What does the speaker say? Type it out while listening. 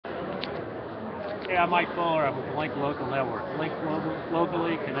Hey, I'm Mike Fuller. I'm with Link Local Network. Link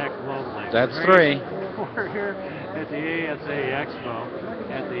locally, connect globally. That's three. We're here at the ASA Expo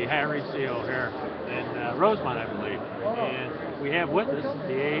at the Harry C. O'Hare in Rosemont, I believe. And we have with us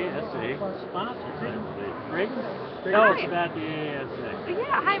the ASA sponsors, I believe. Creighton, tell us about the ASA.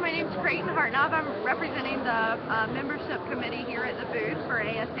 Yeah, hi, my name's Creighton Hartnob. I'm representing the membership committee here at the booth for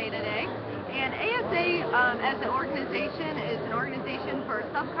ASA today. And ASA, as an organization, is an organization for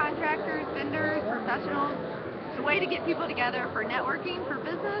subcontractors, vendors, professionals. It's a way to get people together for networking, for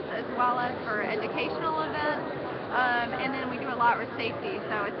business, as well as for educational events. And then we do a lot with safety.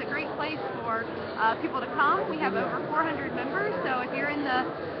 So it's a great place for people to come. We have over 400 members, so if you're in the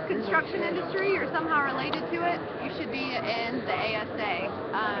construction industry or somehow related to it, you should be in the ASA.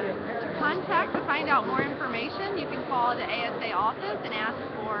 To contact to find out more information, you can call the ASA office and ask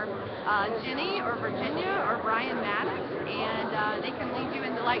for Jenny or Virginia or Brian Maddox, and they can lead you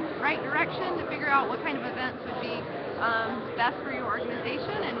in the right direction to figure out what kind of events would be best for your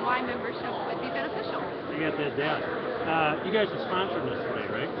organization and why membership would be beneficial. You got that down. You guys are sponsoring this today,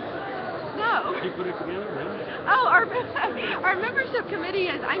 right? No. Did you put it together, really? Oh, our membership committee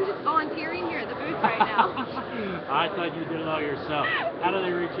is, I'm just volunteering here at the booth right now. I thought you did it all yourself. How do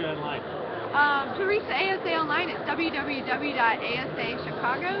they reach you online? To reach the ASA online, it's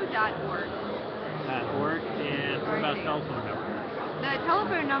www.asachicago.org. .org, and what about telephone number? The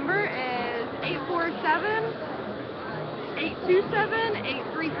telephone number is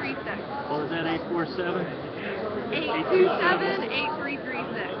 847-827-8336. What was that, 847?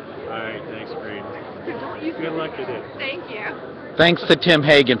 827-8336. All right, thanks, Creighton. Good luck today. Thank you. Thanks to Tim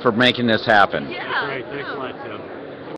Hagan for making this happen. Yeah. Great, thanks a lot, Tim.